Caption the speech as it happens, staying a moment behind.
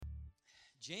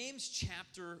James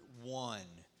chapter 1.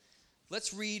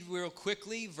 Let's read real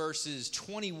quickly verses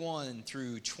 21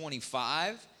 through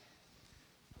 25.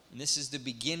 And this is the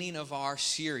beginning of our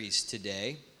series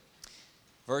today.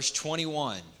 Verse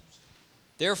 21.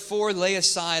 Therefore lay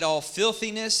aside all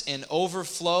filthiness and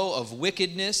overflow of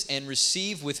wickedness, and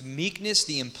receive with meekness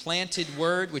the implanted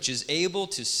word, which is able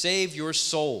to save your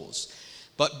souls.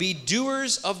 But be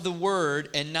doers of the word,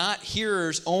 and not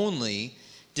hearers only,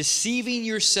 deceiving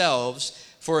yourselves.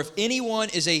 For if anyone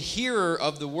is a hearer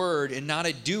of the word and not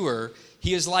a doer,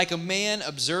 he is like a man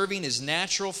observing his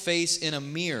natural face in a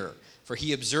mirror. For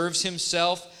he observes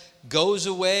himself, goes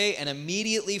away, and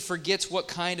immediately forgets what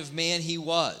kind of man he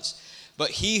was.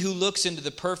 But he who looks into the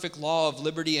perfect law of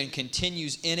liberty and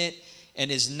continues in it,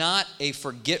 and is not a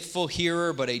forgetful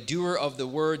hearer, but a doer of the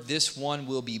word, this one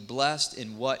will be blessed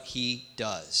in what he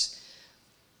does.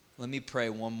 Let me pray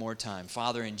one more time.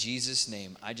 Father, in Jesus'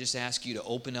 name, I just ask you to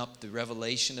open up the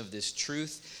revelation of this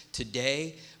truth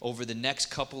today, over the next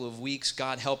couple of weeks.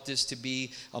 God, help this to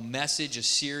be a message, a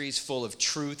series full of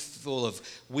truth, full of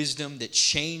wisdom that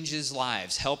changes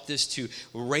lives. Help this to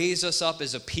raise us up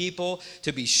as a people,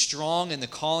 to be strong in the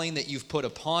calling that you've put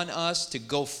upon us, to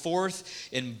go forth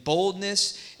in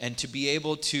boldness, and to be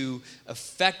able to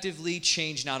effectively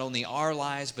change not only our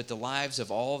lives, but the lives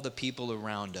of all of the people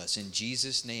around us. In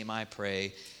Jesus' name I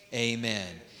pray,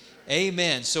 amen.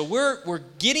 Amen. So we're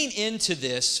getting into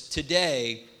this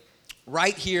today,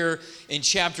 right here in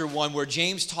chapter 1, where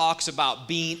James talks about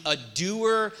being a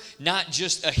doer, not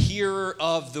just a hearer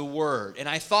of the word. And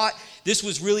I thought this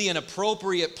was really an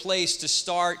appropriate place to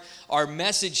start our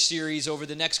message series over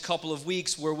the next couple of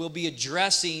weeks, where we'll be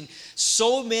addressing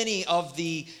so many of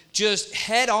the just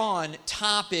head-on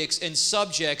topics and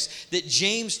subjects that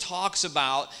James talks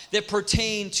about that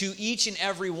pertain to each and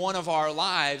every one of our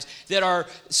lives, that are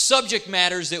subject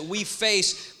matters that we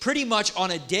face pretty much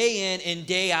on a day in and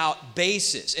day out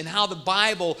basis, and how the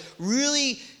Bible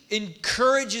really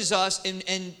encourages us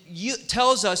and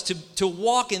tells us to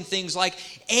walk in things like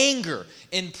anger,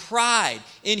 in pride,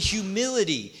 in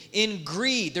humility, in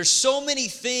greed. There's so many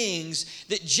things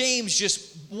that James,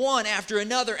 just one after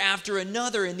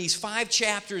another in these 5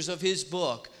 chapters of his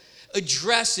book,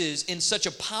 addresses in such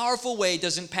a powerful way,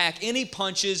 doesn't pack any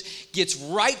punches, gets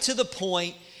right to the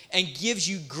point, and gives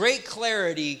you great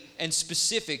clarity and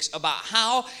specifics about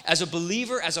how, as a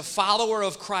believer, as a follower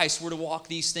of Christ, we're to walk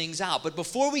these things out. But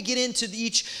before we get into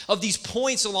each of these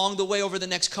points along the way over the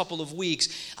next couple of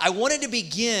weeks, I wanted to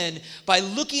begin by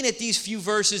looking at these few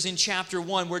verses in chapter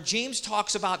 1, where James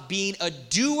talks about being a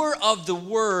doer of the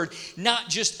word, not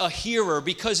just a hearer.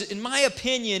 Because in my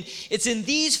opinion, it's in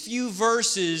these few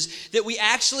verses that we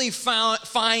actually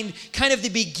find kind of the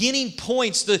beginning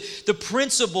points, the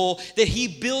principle that he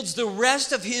builds the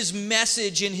rest of his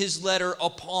message in his letter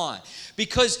upon.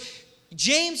 Because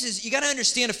James you got to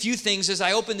understand a few things as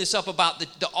I open this up about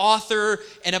the author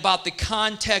and about the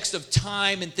context of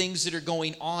time and things that are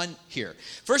going on here.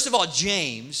 First of all,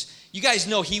 James, you guys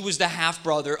know he was the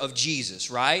half-brother of Jesus,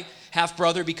 right?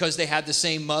 Half-brother because they had the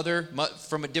same mother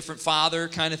from a different father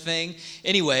kind of thing.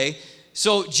 Anyway,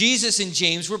 so Jesus and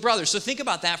James were brothers. So think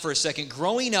about that for a second.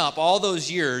 Growing up all those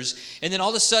years, and then all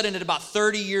of a sudden at about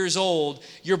 30 years old,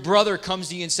 your brother comes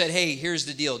to you and said, hey, here's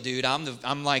the deal, dude.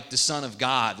 I'm like the Son of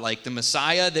God, like the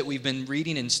Messiah that we've been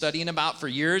reading and studying about for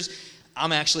years.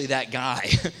 I'm actually that guy.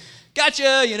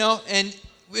 Gotcha, And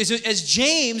as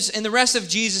James and the rest of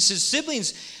Jesus'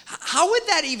 siblings, how would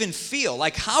that even feel?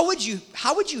 Like, how would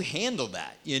you handle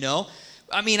that,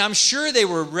 I mean, I'm sure they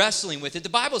were wrestling with it. The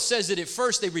Bible says that at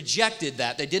first they rejected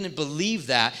that. They didn't believe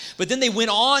that. But then they went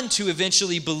on to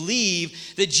eventually believe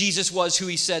that Jesus was who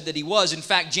he said that he was. In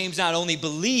fact, James not only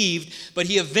believed, but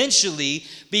he eventually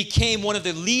became one of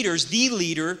the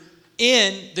leader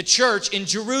in the church in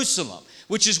Jerusalem,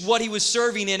 which is what he was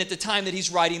serving in at the time that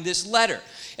he's writing this letter.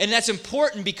 And that's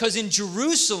important because in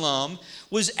Jerusalem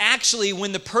was actually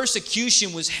when the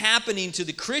persecution was happening to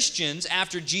the Christians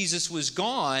after Jesus was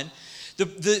gone.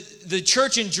 The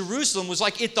church in Jerusalem was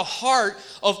like at the heart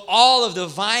of all of the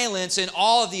violence and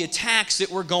all of the attacks that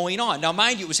were going on. Now,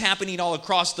 mind you, it was happening all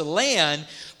across the land,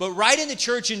 but right in the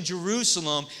church in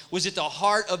Jerusalem was at the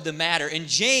heart of the matter. And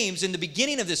James, in the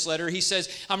beginning of this letter, he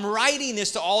says, I'm writing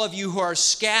this to all of you who are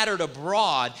scattered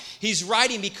abroad. He's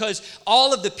writing because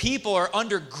all of the people are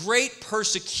under great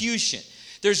persecution.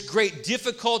 There's great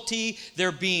difficulty.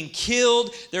 They're being killed.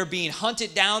 They're being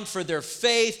hunted down for their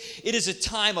faith. It is a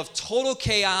time of total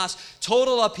chaos,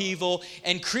 total upheaval,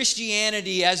 and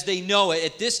Christianity, as they know it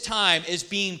at this time, is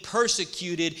being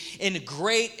persecuted in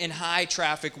great and high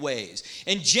traffic ways.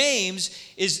 And James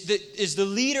is the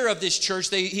leader of this church.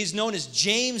 He's known as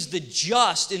James the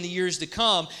Just in the years to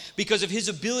come because of his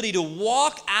ability to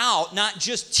walk out, not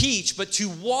just teach, but to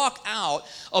walk out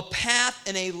a path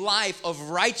and a life of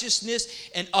righteousness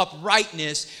and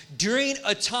uprightness during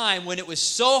a time when it was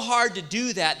so hard to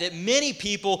do that many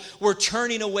people were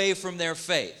turning away from their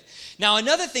faith. Now,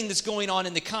 another thing that's going on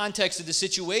in the context of the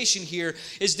situation here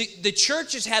is the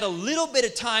church has had a little bit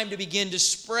of time to begin to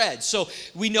spread. So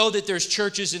we know that there's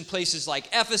churches in places like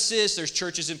Ephesus, there's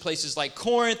churches in places like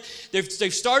Corinth.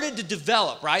 They've started to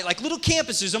develop, right? Like little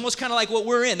campuses, almost kind of like what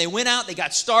we're in. They went out, they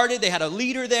got started, they had a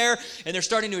leader there, and they're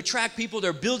starting to attract people.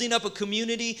 They're building up a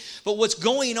community. But what's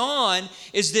going on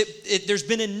is that there's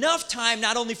been enough time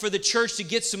not only for the church to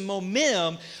get some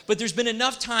momentum, but there's been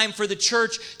enough time for the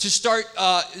church to start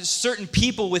certain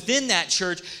people within that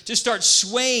church to start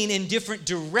swaying in different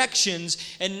directions.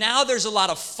 And now there's a lot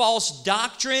of false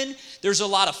doctrine. There's a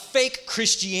lot of fake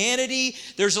Christianity.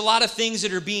 There's a lot of things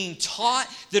that are being taught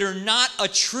that are not a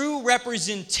true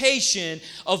representation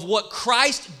of what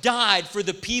Christ died for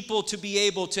the people to be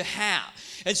able to have.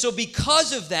 And so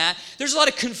because of that, there's a lot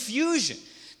of confusion.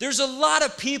 There's a lot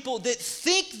of people that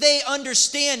think they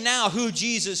understand now who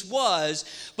Jesus was,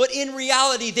 but in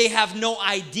reality, they have no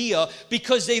idea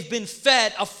because they've been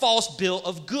fed a false bill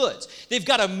of goods. They've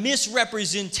got a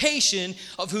misrepresentation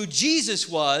of who Jesus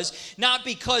was, not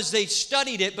because they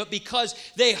studied it, but because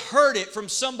they heard it from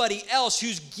somebody else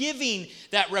who's giving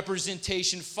that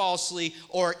representation falsely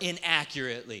or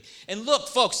inaccurately. And look,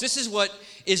 folks, this is what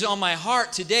is on my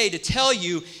heart today to tell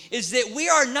you is that we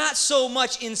are not so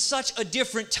much in such a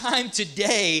different time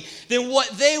today than what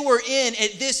they were in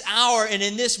at this hour and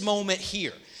in this moment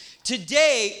here.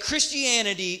 Today,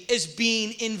 Christianity is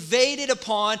being invaded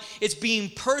upon, it's being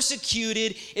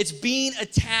persecuted, it's being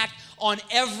attacked on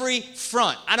every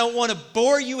front. I don't want to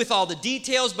bore you with all the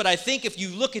details, but I think if you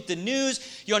look at the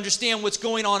news, you understand what's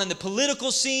going on in the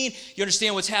political scene, you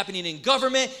understand what's happening in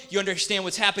government, you understand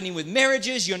what's happening with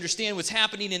marriages, you understand what's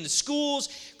happening in the schools.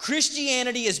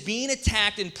 Christianity is being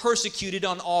attacked and persecuted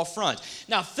on all fronts.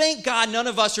 Now, thank God none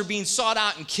of us are being sought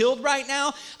out and killed right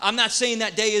now. I'm not saying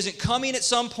that day isn't coming at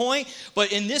some point,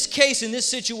 but in this case, in this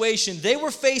situation, they were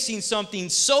facing something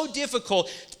so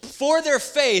difficult for their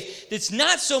faith that's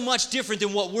not so much different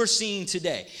than what we're seeing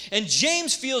today. And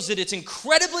James feels that it's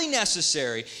incredibly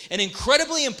necessary and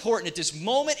incredibly important at this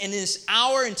moment and this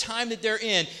hour and time that they're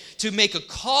in to make a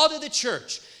call to the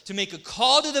church, to make a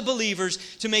call to the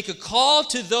believers, to make a call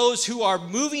to those who are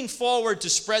moving forward to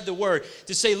spread the word,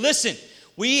 to say, listen,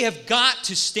 we have got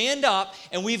to stand up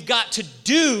and we've got to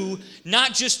do,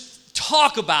 not just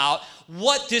talk about,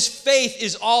 what this faith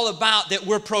is all about that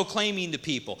we're proclaiming to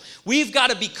people. We've got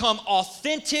to become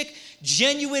authentic,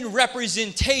 genuine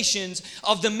representations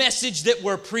of the message that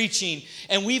we're preaching.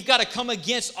 And we've got to come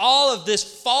against all of this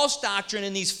false doctrine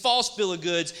and these false bill of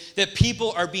goods that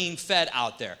people are being fed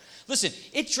out there. Listen,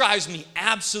 it drives me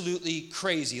absolutely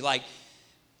crazy. Like,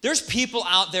 there's people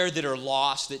out there that are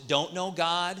lost, that don't know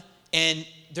God, and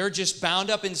they're just bound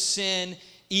up in sin.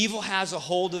 Evil has a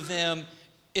hold of them.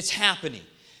 It's happening.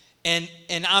 And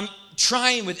I'm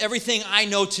trying with everything I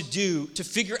know to do to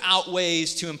figure out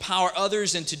ways to empower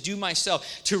others and to do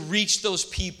myself to reach those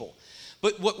people.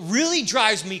 But what really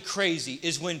drives me crazy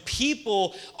is when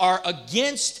people are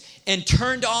against and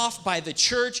turned off by the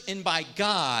church and by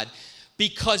God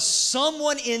because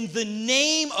someone in the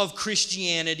name of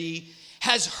Christianity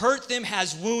has hurt them,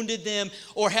 has wounded them,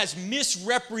 or has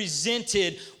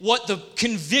misrepresented what the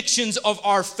convictions of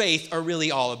our faith are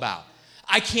really all about.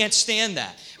 I can't stand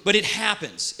that. But it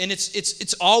happens, and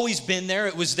it's always been there.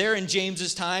 It was there in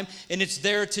James's time, and it's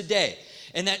there today.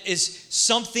 And that is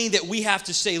something that we have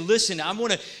to say, listen, I'm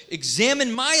going to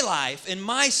examine my life and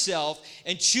myself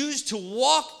and choose to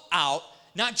walk out,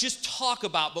 not just talk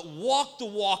about, but walk the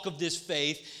walk of this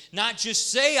faith, not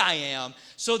just say I am,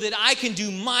 so that I can do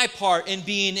my part in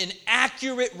being an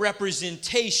accurate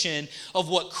representation of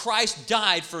what Christ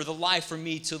died for the life for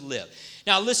me to live.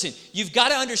 Now listen, you've got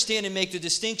to understand and make the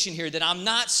distinction here that I'm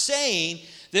not saying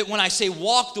that when I say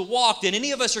walk the walk, that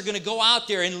any of us are going to go out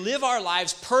there and live our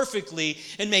lives perfectly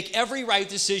and make every right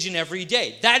decision every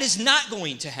day. That is not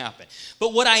going to happen.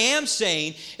 But what I am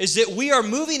saying is that we are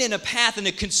moving in a path and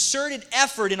a concerted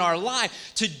effort in our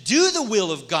life to do the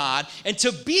will of God and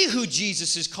to be who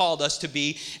Jesus has called us to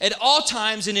be at all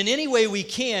times and in any way we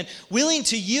can, willing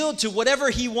to yield to whatever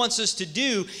he wants us to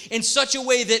do in such a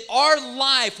way that our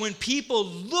life, when people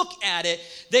look at it,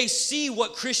 they see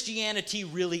what Christianity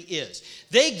really is.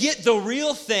 They get the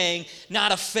real thing,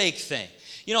 not a fake thing.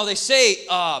 You know, they say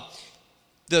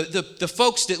the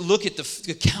folks that look at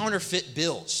the counterfeit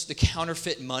bills, the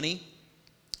counterfeit money,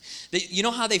 you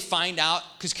know how they find out?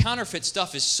 Because counterfeit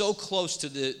stuff is so close to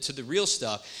the real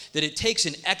stuff that it takes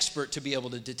an expert to be able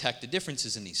to detect the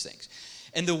differences in these things.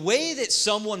 And the way that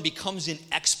someone becomes an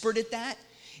expert at that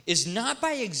is not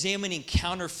by examining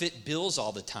counterfeit bills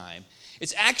all the time.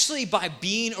 It's actually by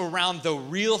being around the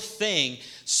real thing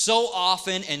so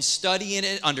often and studying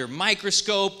it under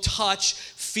microscope, touch,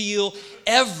 feel,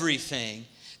 everything,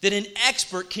 that an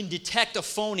expert can detect a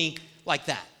phony like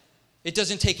that. It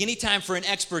doesn't take any time for an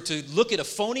expert to look at a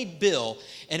phony bill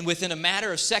and within a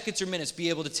matter of seconds or minutes be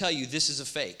able to tell you this is a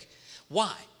fake.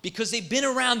 Why? Because they've been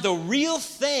around the real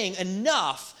thing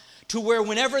enough to where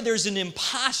whenever there's an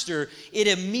imposter, it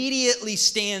immediately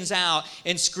stands out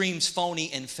and screams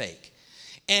phony and fake.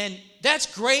 And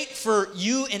that's great for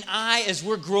you and I as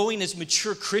we're growing as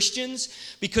mature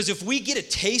Christians, because if we get a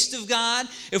taste of God,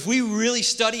 if we really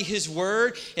study his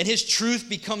word and his truth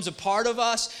becomes a part of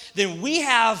us, then we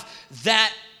have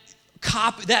that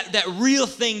real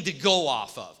thing to go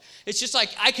off of. It's just like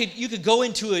you could go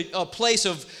into a place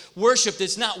of worship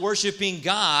that's not worshiping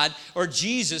God or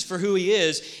Jesus for who he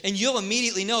is, and you'll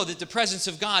immediately know that the presence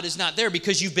of God is not there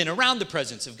because you've been around the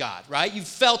presence of God, right? You've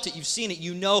felt it, you've seen it,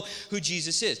 you know who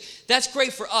Jesus is. That's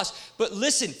great for us. But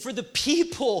listen, for the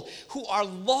people who are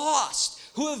lost,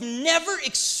 who have never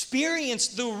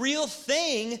experienced the real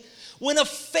thing, when a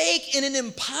fake and an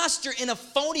imposter and a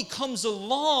phony comes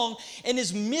along and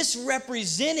is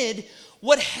misrepresented,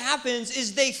 what happens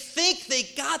is they think they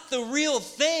got the real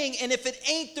thing, and if it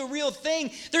ain't the real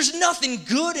thing, there's nothing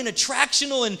good and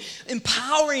attractional and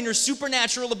empowering or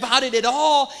supernatural about it at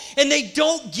all, and they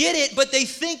don't get it, but they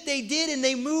think they did, and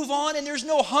they move on, and there's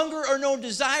no hunger or no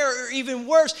desire, or even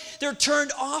worse, they're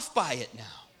turned off by it now.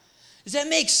 Does that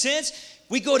make sense?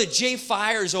 We go to Jay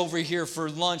Fire's over here for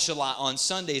lunch a lot on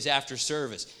Sundays after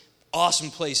service.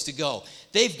 Awesome place to go.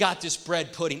 They've got this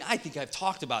bread pudding. I think I've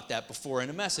talked about that before in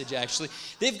a message, actually.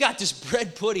 They've got this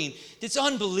bread pudding that's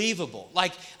unbelievable.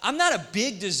 Like, I'm not a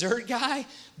big dessert guy,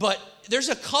 but there's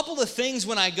a couple of things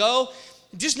when I go,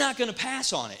 I'm just not going to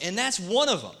pass on it, and that's one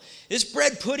of them. This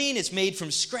bread pudding, it's made from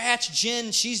scratch.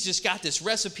 Jen, she's just got this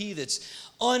recipe that's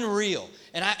unreal.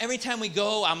 And every time we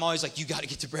go, I'm always like, you got to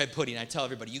get the bread pudding. I tell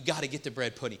everybody, you got to get the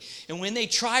bread pudding. And when they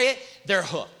try it, they're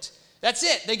hooked. That's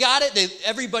it. They got it.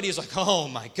 Everybody is like, oh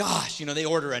my gosh. You know, they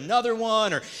order another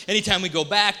one, or anytime we go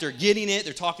back, they're getting it.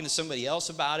 They're talking to somebody else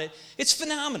about it. It's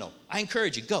phenomenal. I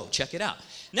encourage you, go check it out.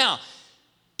 Now,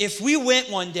 if we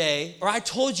went one day, or I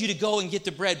told you to go and get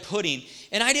the bread pudding,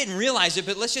 and I didn't realize it,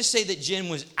 but let's just say that Jen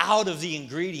was out of the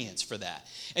ingredients for that.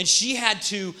 And she had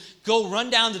to go run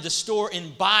down to the store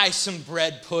and buy some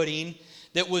bread pudding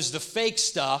that was the fake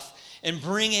stuff and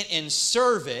bring it and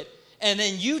serve it. And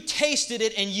then you tasted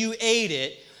it and you ate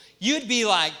it, you'd be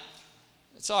like,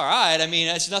 it's all right. I mean,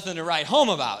 it's nothing to write home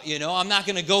about, you know. I'm not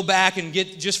going to go back and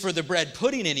get just for the bread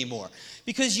pudding anymore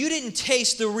because you didn't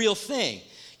taste the real thing.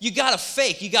 You got a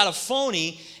fake, you got a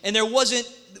phony, and there wasn't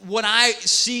what I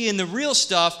see in the real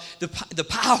stuff, the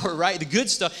power, right, the good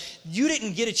stuff. You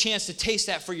didn't get a chance to taste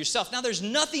that for yourself. Now, there's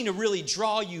nothing to really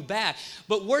draw you back,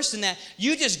 but worse than that,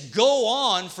 you just go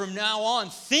on from now on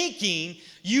thinking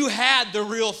you had the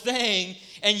real thing,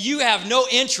 and you have no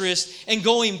interest in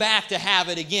going back to have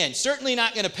it again. Certainly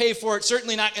not going to pay for it,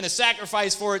 certainly not going to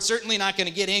sacrifice for it, certainly not going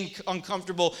to get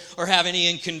uncomfortable or have any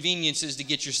inconveniences to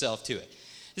get yourself to it.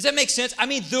 Does that make sense? I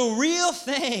mean, the real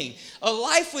thing, a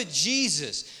life with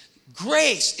Jesus,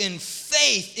 grace and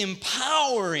faith,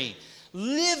 empowering,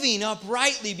 living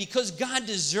uprightly because God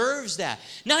deserves that,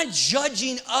 not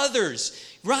judging others,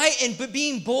 right? But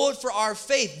being bold for our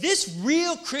faith. This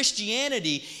real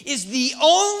Christianity is the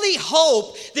only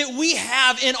hope that we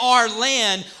have in our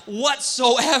land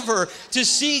whatsoever to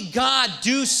see God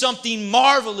do something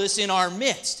marvelous in our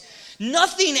midst.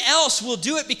 Nothing else will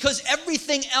do it because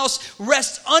everything else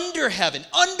rests under heaven,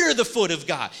 under the foot of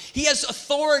God. He has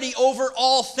authority over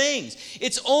all things.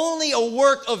 It's only a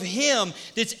work of Him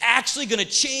that's actually going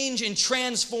to change and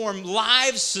transform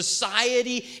lives,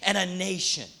 society, and a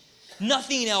nation.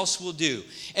 Nothing else will do.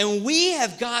 And we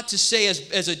have got to say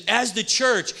as the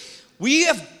church, we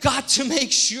have got to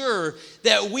make sure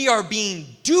that we are being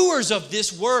doers of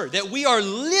this word, that we are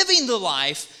living the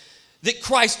life that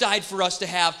Christ died for us to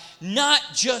have, not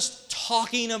just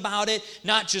talking about it,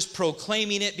 not just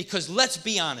proclaiming it, because let's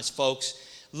be honest, folks,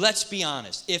 let's be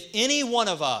honest. If any one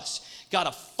of us got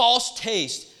a false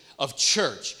taste of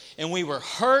church and we were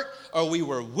hurt or we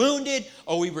were wounded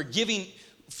or we were given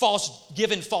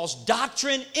false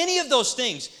doctrine, any of those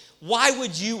things, why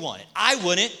would you want it? I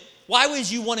wouldn't. Why would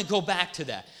you want to go back to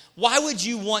that? Why would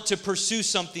you want to pursue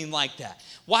something like that?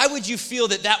 Why would you feel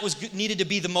that was needed to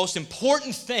be the most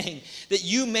important thing that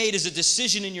you made as a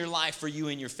decision in your life for you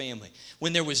and your family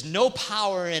when there was no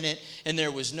power in it and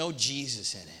there was no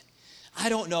Jesus in it? I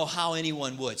don't know how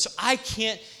anyone would. So I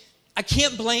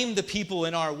can't blame the people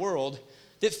in our world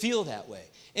that feel that way.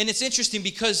 And it's interesting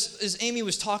because as Amy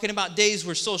was talking about days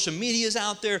where social media is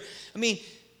out there, I mean,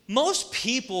 most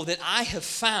people that I have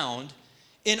found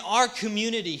in our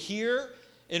community here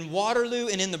in Waterloo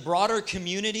and in the broader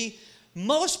community,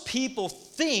 most people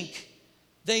think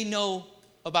they know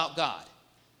about God.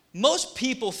 Most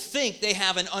people think they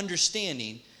have an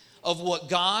understanding of what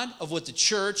God, of what the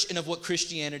church, and of what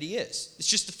Christianity is. It's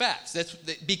just the facts. That's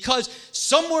because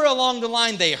somewhere along the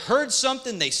line they heard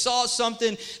something, they saw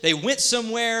something, they went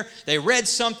somewhere, they read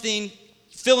something,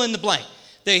 fill in the blank.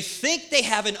 They think they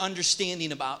have an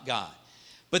understanding about God.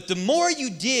 But the more you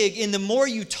dig and the more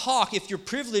you talk, if you're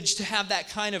privileged to have that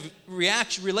kind of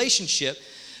relationship,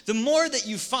 the more that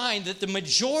you find that the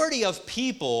majority of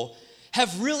people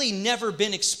have really never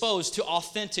been exposed to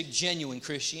authentic, genuine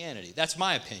Christianity. That's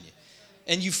my opinion.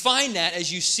 And you find that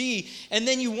as you see, and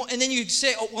then you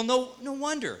say, oh, well, no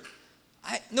wonder.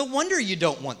 No wonder you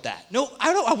don't want that. No,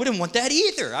 I wouldn't want that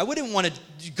either. I wouldn't want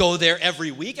to go there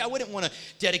every week. I wouldn't want to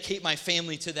dedicate my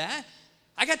family to that.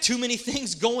 I got too many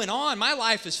things going on. My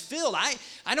life is filled.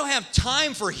 I don't have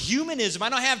time for humanism. I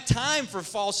don't have time for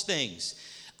false things.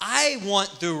 I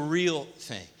want the real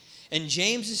thing. And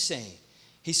James is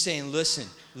saying, listen,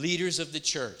 leaders of the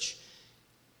church,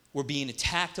 we're being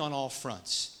attacked on all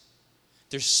fronts.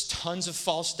 There's tons of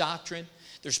false doctrine.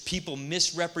 There's people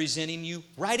misrepresenting you.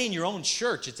 Right in your own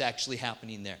church, it's actually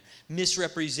happening there.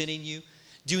 Misrepresenting you,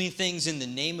 doing things in the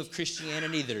name of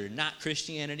Christianity that are not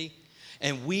Christianity.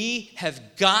 And we have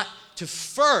got to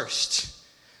first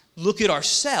look at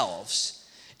ourselves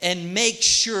and make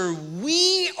sure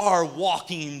we are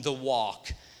walking the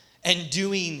walk and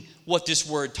doing what this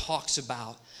word talks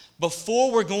about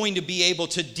before we're going to be able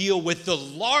to deal with the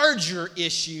larger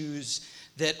issues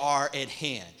that are at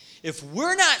hand. If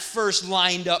we're not first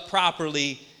lined up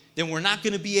properly, then we're not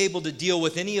going to be able to deal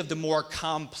with any of the more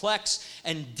complex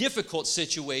and difficult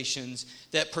situations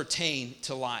that pertain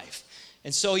to life.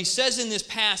 And so he says in this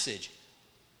passage,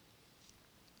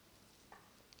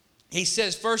 he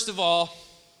says, first of all,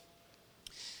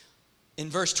 in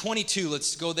verse 22,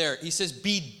 let's go there. He says,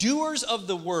 be doers of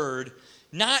the word,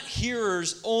 not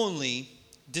hearers only,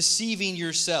 deceiving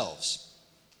yourselves.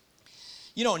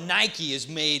 You know, Nike has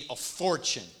made a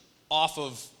fortune off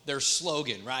of their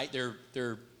slogan, right?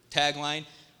 Their tagline.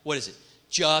 What is it?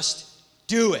 Just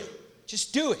do it.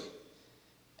 Just do it.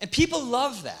 And people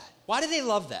love that. Why do they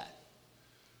love that?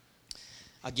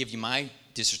 I'll give you my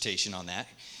dissertation on that.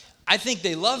 I think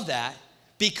they love that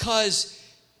because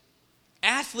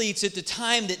athletes at the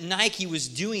time that Nike was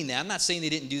doing that, I'm not saying they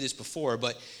didn't do this before,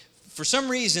 but for some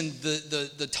reason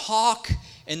the talk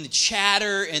and the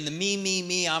chatter and the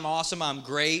me, I'm awesome, I'm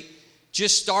great,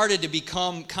 just started to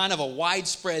become kind of a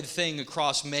widespread thing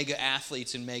across mega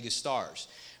athletes and mega stars,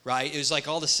 right? It was like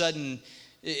all of a sudden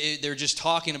they're just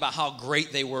talking about how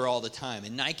great they were all the time.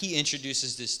 And Nike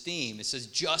introduces this theme. It says,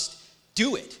 just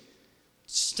do it.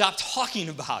 Stop talking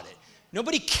about it.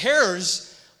 Nobody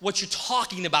cares what you're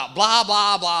talking about. Blah,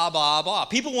 blah, blah, blah, blah.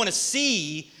 People want to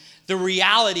see the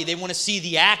reality. They want to see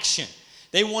the action.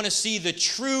 They want to see the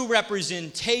true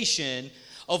representation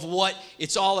of what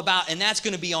it's all about. And that's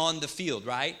going to be on the field,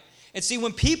 right? And see,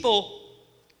 when people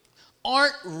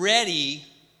aren't ready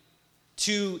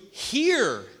to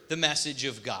hear the message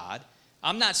of God,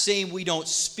 I'm not saying we don't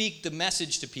speak the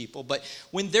message to people, but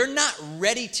when they're not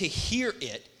ready to hear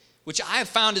it, which I have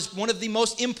found is one of the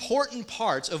most important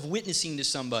parts of witnessing to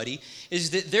somebody, is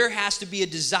that there has to be a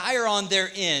desire on their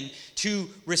end to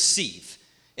receive.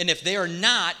 And if they are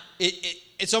not,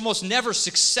 it's almost never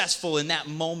successful in that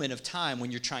moment of time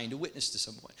when you're trying to witness to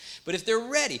someone. But if they're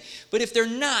ready, but if they're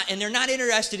not, and they're not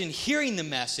interested in hearing the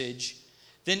message,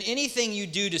 then anything you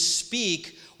do to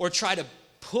speak or try to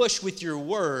push with your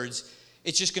words,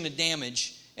 it's just going to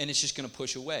damage and it's just going to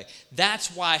push away.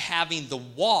 That's why having the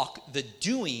walk, the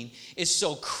doing, is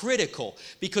so critical.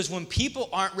 Because when people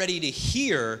aren't ready to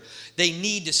hear, they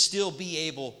need to still be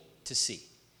able to see.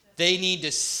 They need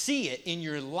to see it in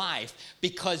your life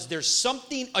because there's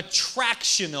something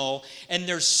attractional and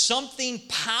there's something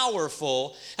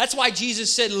powerful. That's why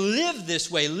Jesus said, live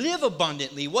this way, live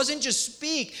abundantly. It wasn't just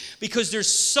speak, because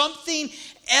there's something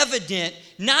evident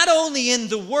not only in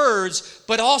the words,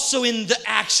 but also in the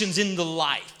actions, in the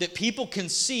life that people can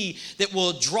see, that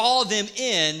will draw them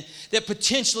in, that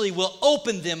potentially will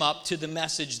open them up to the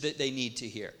message that they need to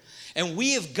hear. And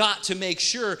we have got to make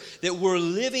sure that we're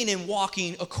living and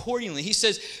walking accordingly. He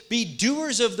says, be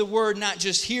doers of the word, not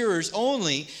just hearers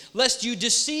only, lest you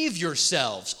deceive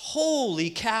yourselves. Holy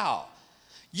cow.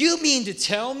 You mean to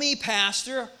tell me,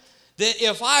 Pastor, that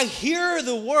if I hear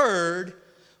the word,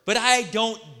 but I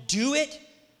don't do it,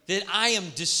 that I am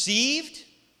deceived?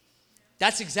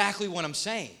 That's exactly what I'm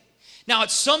saying. Now,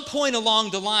 at some point along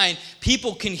the line,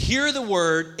 people can hear the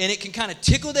word, and it can kind of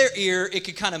tickle their ear. It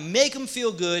can kind of make them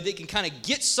feel good. It can kind of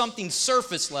get something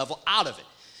surface level out of it.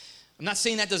 I'm not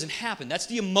saying that doesn't happen. That's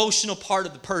the emotional part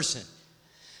of the person.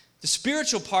 The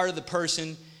spiritual part of the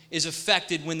person is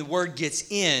affected when the word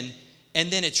gets in, and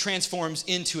then it transforms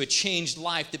into a changed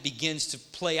life that begins to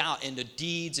play out into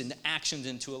deeds and actions,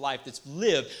 into a life that's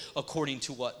lived according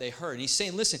to what they heard. And he's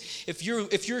saying, listen, if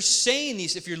you're saying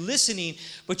these, if you're listening,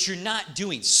 but you're not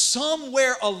doing,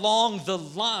 somewhere along the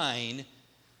line,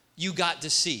 you got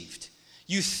deceived.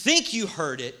 You think you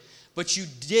heard it, but you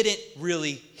didn't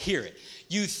really hear it.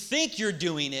 You think you're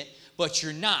doing it, but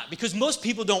you're not. Because most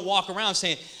people don't walk around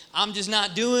saying, I'm just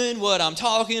not doing what I'm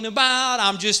talking about.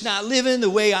 I'm just not living the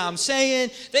way I'm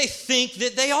saying. They think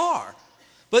that they are.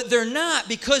 But they're not,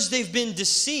 because they've been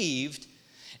deceived.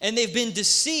 And they've been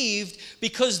deceived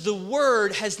because the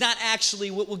word has not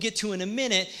actually, what we'll get to in a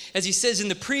minute, as he says in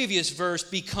the previous verse,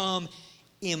 become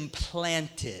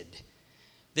implanted.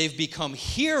 They've become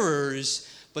hearers,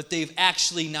 but they've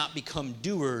actually not become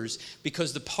doers,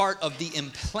 because the part of the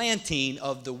implanting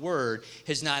of the word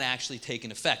has not actually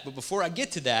taken effect. But before I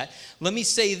get to that, let me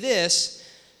say this,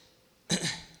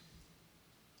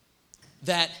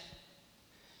 that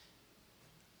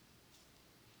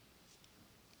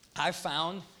I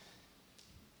found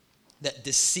that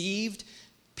deceived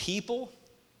people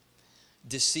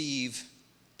deceive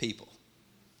people.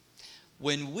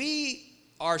 When we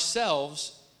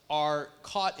ourselves are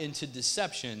caught into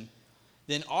deception,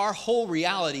 then our whole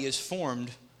reality is formed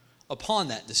upon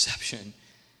that deception.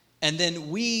 And then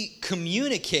we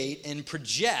communicate and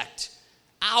project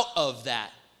out of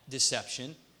that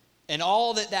deception. And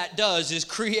all that does is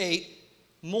create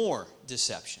more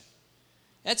deception.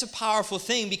 That's a powerful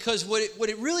thing, because what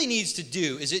it really needs to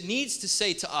do is it needs to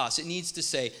say to us, it needs to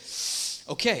say,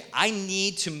 okay, I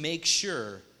need to make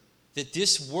sure that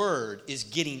this word is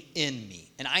getting in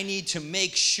me. And I need to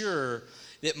make sure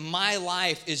that my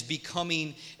life is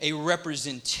becoming a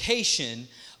representation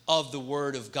of the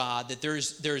word of God, that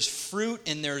there's fruit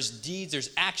and there's deeds, there's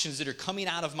actions that are coming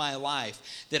out of my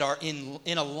life that are in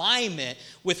alignment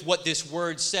with what this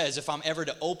word says. If I'm ever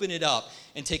to open it up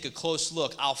and take a close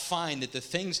look, I'll find that the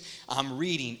things I'm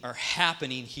reading are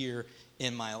happening here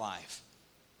in my life.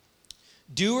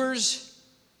 Doers.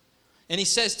 And he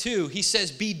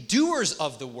says be doers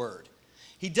of the word.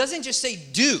 He doesn't just say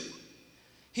do.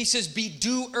 He says be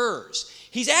doers.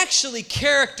 He's actually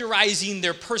characterizing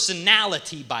their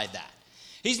personality by that.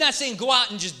 He's not saying go out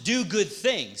and just do good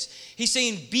things. He's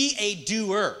saying be a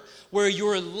doer, where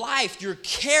your life, your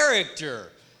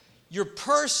character, your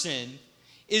person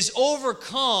is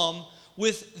overcome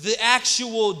with the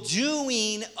actual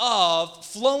doing of,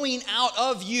 flowing out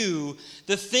of you,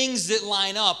 the things that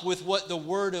line up with what the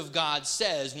Word of God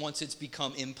says once it's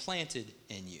become implanted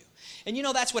in you. And you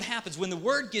know, that's what happens when the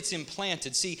Word gets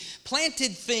implanted. See,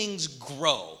 planted things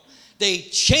grow. They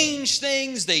change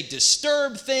things, they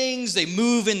disturb things, they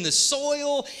move in the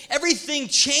soil. Everything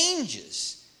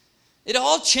changes. It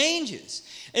all changes.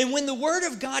 And when the Word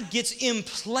of God gets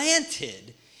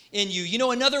implanted in you, you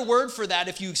know, another word for that,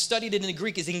 if you studied it in the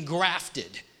Greek, is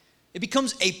engrafted. It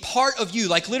becomes a part of you.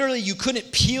 Like literally you couldn't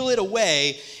peel it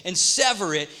away and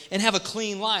sever it and have a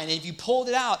clean line. And if you pulled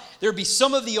it out, there'd be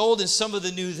some of the old and some of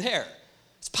the new there.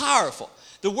 It's powerful.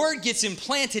 The word gets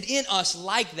implanted in us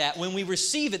like that when we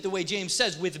receive it, the way James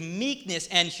says, with meekness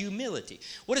and humility.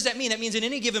 What does that mean? That means at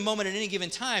any given moment, at any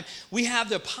given time, we have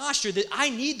the posture that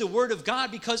I need the word of God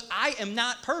because I am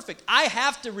not perfect. I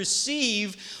have to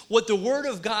receive what the word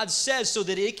of God says so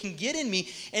that it can get in me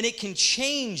and it can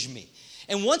change me.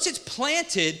 And once it's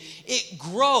planted, it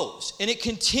grows and it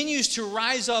continues to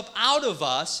rise up out of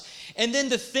us. And then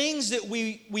the things that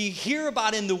we hear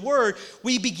about in the Word,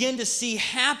 we begin to see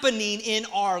happening in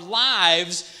our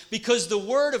lives because the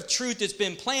word of truth that's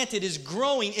been planted is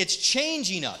growing. It's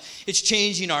changing us. It's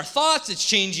changing our thoughts. It's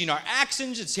changing our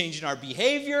actions. It's changing our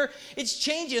behavior. It's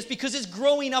changing us because it's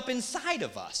growing up inside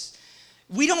of us.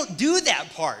 We don't do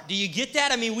that part. Do you get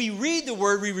that? I mean, we read the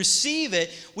Word, we receive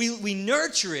it, we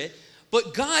nurture it,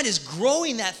 but God is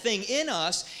growing that thing in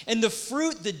us, and the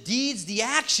fruit, the deeds, the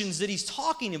actions that he's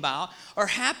talking about are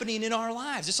happening in our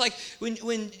lives. It's like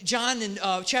when John in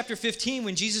chapter 15,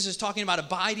 when Jesus is talking about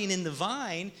abiding in the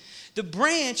vine, the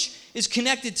branch is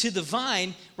connected to the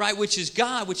vine, right, which is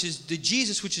God, which is the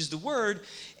Jesus, which is the Word,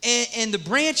 and the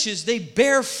branches, they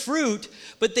bear fruit,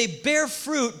 but they bear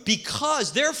fruit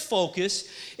because their focus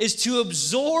is to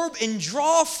absorb and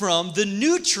draw from the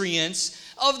nutrients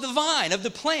of the vine, of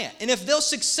the plant. And if they'll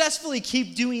successfully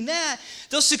keep doing that,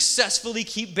 they'll successfully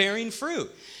keep bearing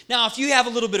fruit. Now, if you have a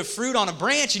little bit of fruit on a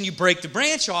branch and you break the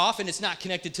branch off and it's not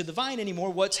connected to the vine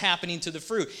anymore, what's happening to the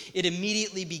fruit? It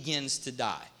immediately begins to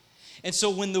die. And so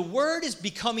when the word is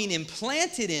becoming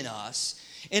implanted in us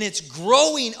and it's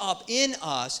growing up in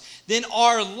us, then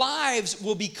our lives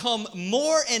will become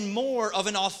more and more of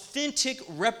an authentic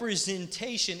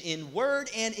representation in word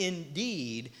and in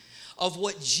deed of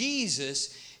what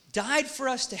Jesus died for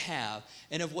us to have,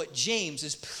 and of what James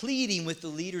is pleading with the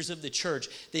leaders of the church.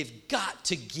 They've got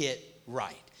to get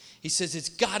right. He says it's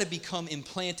got to become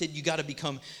implanted. You got to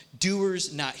become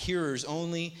doers, not hearers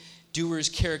only. Doers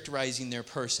characterizing their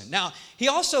person. Now, he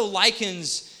also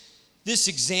likens this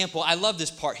example. I love this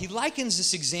part. He likens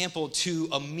this example to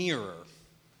a mirror,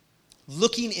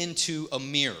 looking into a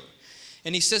mirror.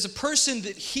 And he says a person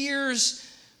that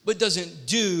hears but doesn't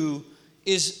do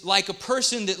is like a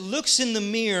person that looks in the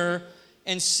mirror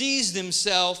and sees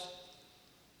themselves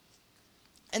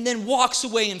and then walks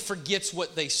away and forgets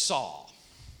what they saw.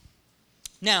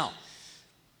 Now,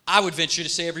 I would venture to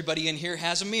say everybody in here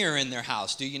has a mirror in their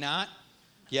house, do you not?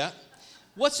 Yeah?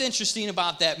 What's interesting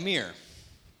about that mirror?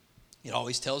 It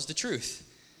always tells the truth,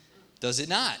 does it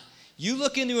not? You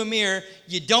look into a mirror,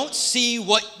 you don't see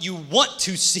what you want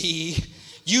to see,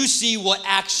 you see what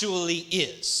actually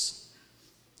is.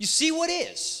 You see what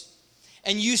is.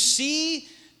 And you see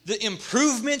the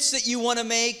improvements that you want to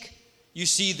make. You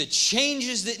see the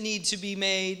changes that need to be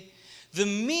made. The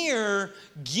mirror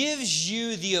gives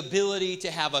you the ability to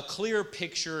have a clear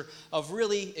picture of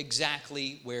really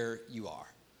exactly where you are.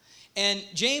 And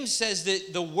James says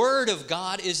that the Word of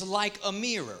God is like a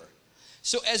mirror.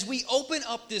 So as we open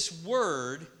up this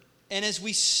Word, and as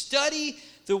we study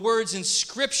the words in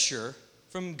Scripture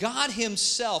from God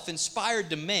Himself,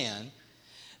 inspired to man,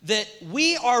 that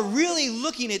we are really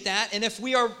looking at that, and if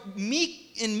we are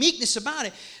in meekness about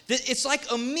it, that it's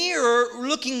like a mirror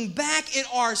looking back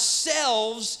at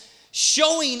ourselves,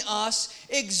 showing us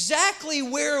exactly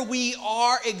where we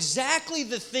are, exactly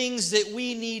the things that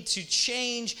we need to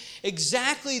change,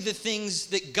 exactly the things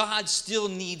that God still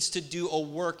needs to do a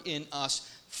work in us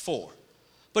for.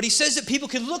 But he says that people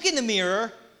can look in the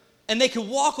mirror and they can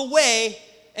walk away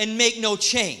and make no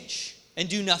change and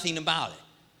do nothing about it.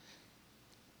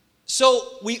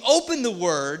 So we open the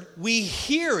word, we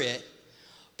hear it,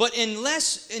 but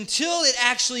until it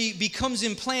actually becomes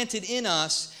implanted in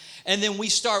us, and then we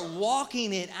start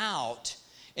walking it out,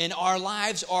 and our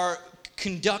lives are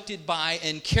conducted by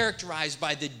and characterized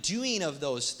by the doing of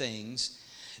those things,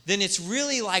 then it's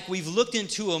really like we've looked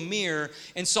into a mirror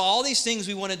and saw all these things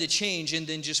we wanted to change and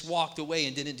then just walked away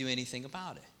and didn't do anything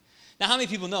about it. Now, how many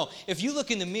people know if you look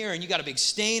in the mirror and you got a big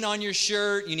stain on your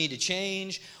shirt, you need to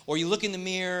change, or you look in the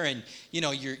mirror and, you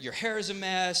know, your hair is a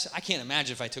mess? I can't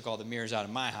imagine if I took all the mirrors out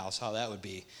of my house, how that would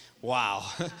be. Wow.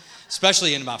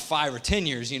 Especially in about 5 or 10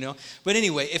 years, you know. But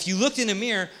anyway, if you looked in the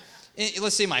mirror,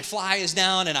 let's say my fly is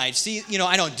down and I see, you know,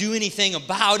 I don't do anything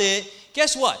about it.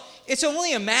 Guess what? It's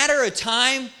only a matter of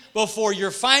time before you're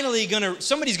finally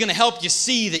somebody's going to help you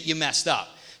see that you messed up.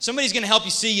 Somebody's going to help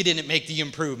you see you didn't make the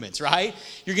improvements, right?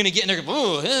 You're going to get in there,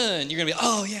 and you're going to be,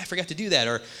 oh, yeah, I forgot to do that,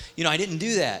 or, you know, I didn't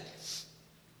do that.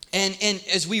 And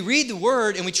as we read the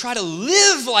Word and we try to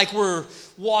live like we're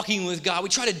walking with God, we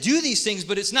try to do these things,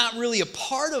 but it's not really a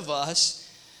part of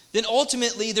us, then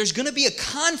ultimately there's going to be a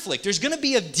conflict. There's going to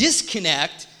be a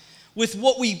disconnect with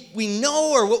what we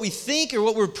know or what we think or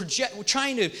what we're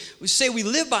trying to say we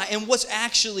live by and what's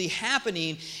actually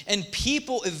happening, and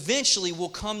people eventually will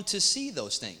come to see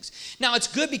those things. Now, it's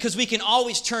good because we can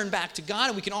always turn back to God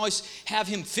and we can always have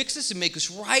Him fix us and make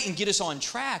us right and get us on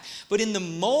track. But in the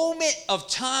moment of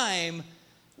time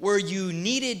where you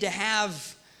needed to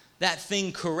have that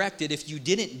thing corrected, if you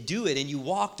didn't do it and you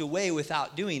walked away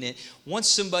without doing it, once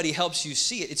somebody helps you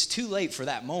see it, it's too late for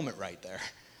that moment right there.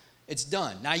 It's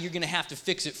done. Now you're going to have to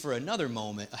fix it for another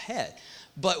moment ahead.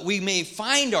 But we may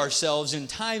find ourselves in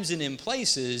times and in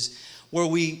places where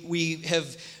we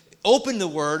have opened the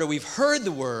Word, or we've heard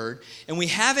the Word, and we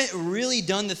haven't really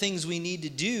done the things we need to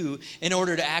do in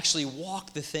order to actually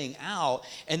walk the thing out.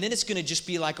 And then it's going to just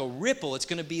be like a ripple. It's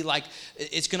going to be like,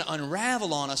 it's going to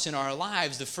unravel on us in our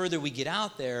lives the further we get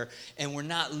out there, and we're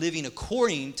not living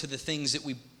according to the things that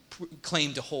we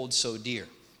claim to hold so dear.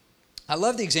 I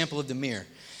love the example of the mirror.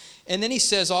 And then he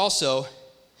says also,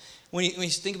 when you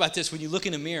think about this, when you look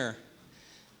in a mirror,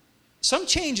 some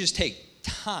changes take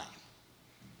time.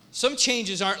 Some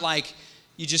changes aren't like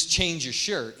you just change your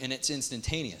shirt and it's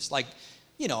instantaneous. Like,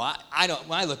 you know, I don't,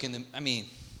 when I look in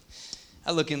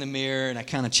the mirror and I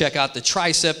kind of check out the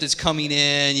tricep that's coming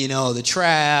in, you know, the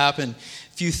trap and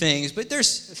a few things. But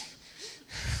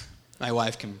my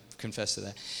wife can confess to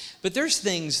that. But there's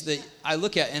things that I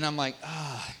look at and I'm like,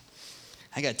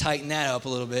 I got to tighten that up a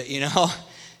little bit, you know.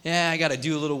 Yeah, I got to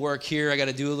do a little work here. I got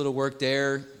to do a little work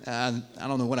there. I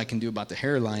don't know what I can do about the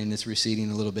hairline that's receding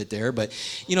a little bit there. But,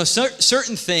 you know,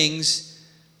 certain things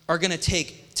are going to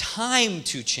take time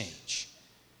to change.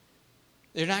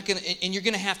 They're not going to, and you're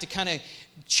going to have to kind of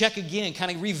check again, kind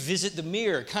of revisit the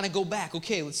mirror, kind of go back.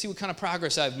 Okay, let's see what kind of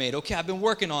progress I've made. Okay, I've been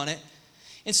working on it.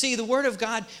 And see, the Word of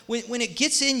God, when it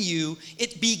gets in you,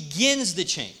 it begins the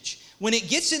change. When it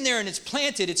gets in there and it's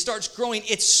planted, it starts growing,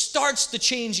 it starts the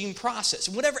changing process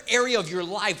in whatever area of your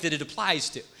life that it applies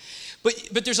to.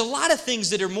 But there's a lot of things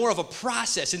that are more of a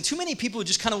process, and too many people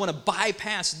just kind of want to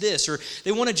bypass this, or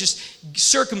they want to just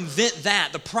circumvent that,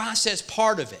 the process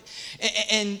part of it.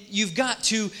 And you've got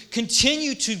to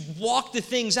continue to walk the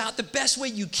things out the best way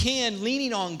you can,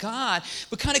 leaning on God,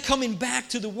 but kind of coming back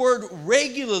to the Word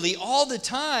regularly all the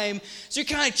time. So you're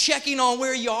kind of checking on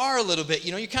where you are a little bit.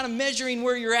 You know, you're kind of measuring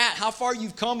where you're at, how far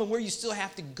you've come, and where you still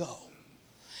have to go.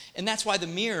 And that's why the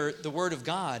mirror, the Word of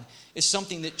God, is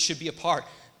something that should be a part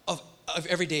of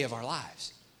every day of our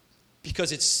lives,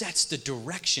 because it sets the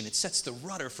direction, it sets the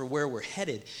rudder for where we're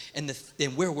headed and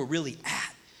where we're really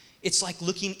at. It's like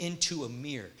looking into a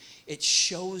mirror. It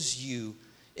shows you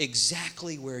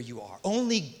exactly where you are.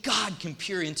 Only God can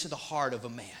peer into the heart of a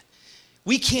man.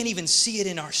 We can't even see it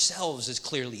in ourselves as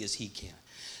clearly as He can.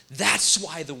 That's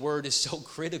why the Word is so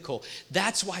critical.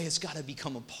 That's why it's got to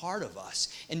become a part of us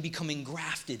and become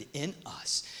engrafted in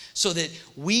us, so that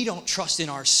we don't trust in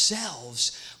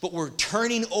ourselves, but we're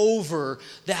turning over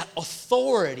that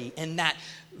authority and that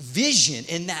vision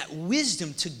and that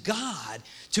wisdom to God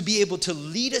to be able to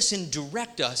lead us and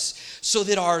direct us, so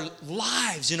that our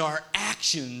lives and our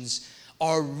actions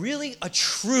are really a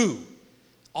true,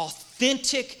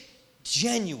 authentic,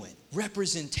 genuine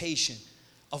representation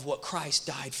of what Christ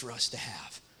died for us to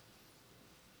have.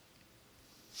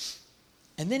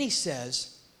 And then he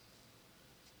says,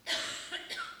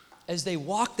 as they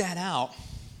walk that out,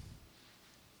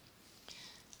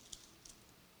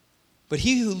 but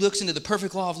he who looks into the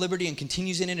perfect law of liberty and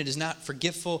continues in it and is not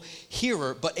forgetful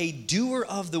hearer, but a doer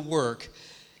of the work,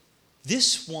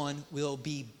 this one will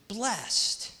be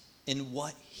blessed in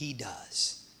what he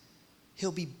does.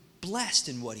 He'll be blessed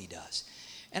in what he does.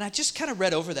 And I just kind of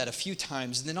read over that a few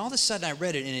times, and then all of a sudden I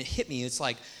read it and it hit me. It's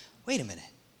like, wait a minute.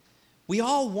 We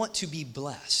all want to be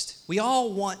blessed. We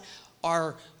all want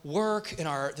our work and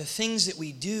the things that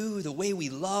we do, the way we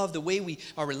love,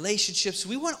 our relationships.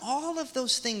 We want all of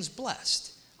those things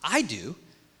blessed. I do.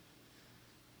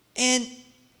 And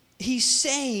he's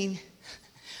saying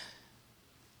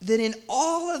that in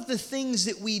all of the things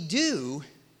that we do,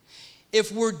 if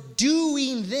we're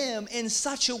doing them in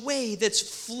such a way that's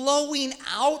flowing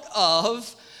out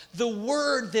of the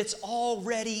Word that's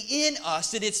already in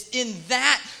us, that it's in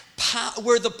that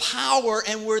where the power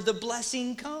and where the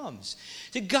blessing comes.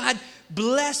 That God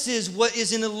blesses what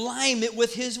is in alignment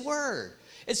with His Word.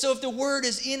 And so if the Word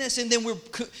is in us, and then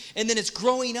it's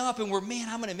growing up, and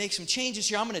I'm going to make some changes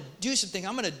here. I'm going to do something.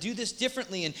 I'm going to do this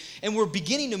differently. And we're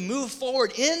beginning to move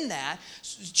forward in that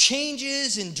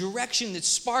changes and direction that's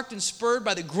sparked and spurred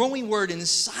by the growing Word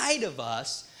inside of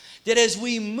us. That as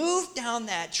we move down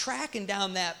that track and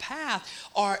down that path,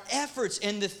 our efforts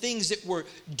and the things that we're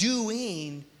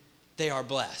doing, they are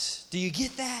blessed. Do you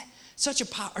get that? Such a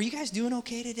power. Are you guys doing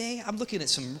okay today? I'm looking at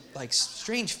some like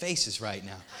strange faces right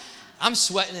now. I'm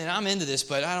sweating and I'm into this,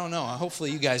 but I don't know.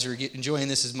 Hopefully you guys are enjoying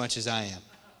this as much as I am.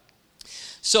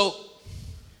 So,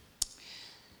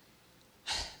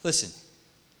 listen.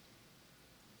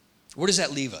 Where does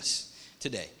that leave us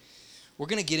today? We're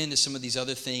going to get into some of these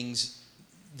other things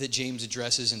that James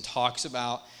addresses and talks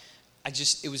about.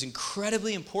 it was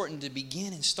incredibly important to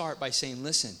begin and start by saying,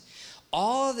 listen,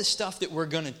 all the stuff that we're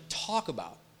going to talk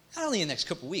about, not only in the next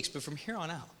couple weeks, but from here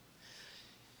on out,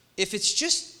 if it's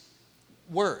just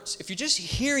words, if you're just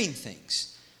hearing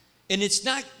things, and it's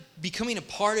not becoming a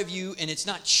part of you, and it's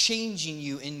not changing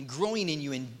you and growing in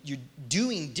you, and you're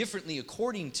doing differently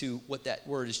according to what that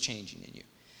word is changing in you.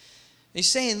 He's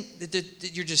saying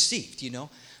that you're deceived,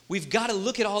 We've got to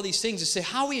look at all these things and say,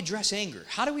 how do we address anger?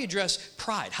 How do we address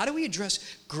pride? How do we address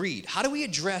greed? How do we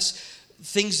address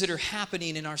things that are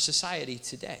happening in our society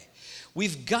today?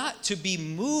 We've got to be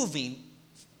moving.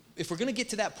 If we're going to get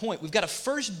to that point, we've got to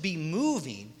first be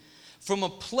moving from a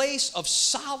place of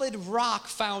solid rock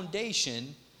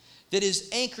foundation that is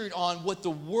anchored on what the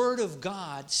Word of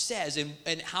God says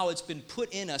and how it's been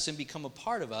put in us and become a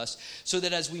part of us, so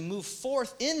that as we move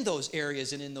forth in those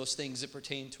areas and in those things that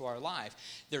pertain to our life,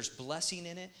 there's blessing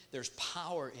in it, there's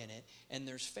power in it, and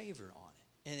there's favor on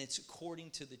it. And it's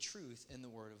according to the truth and the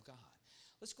Word of God.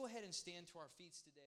 Let's go ahead and stand to our feet today.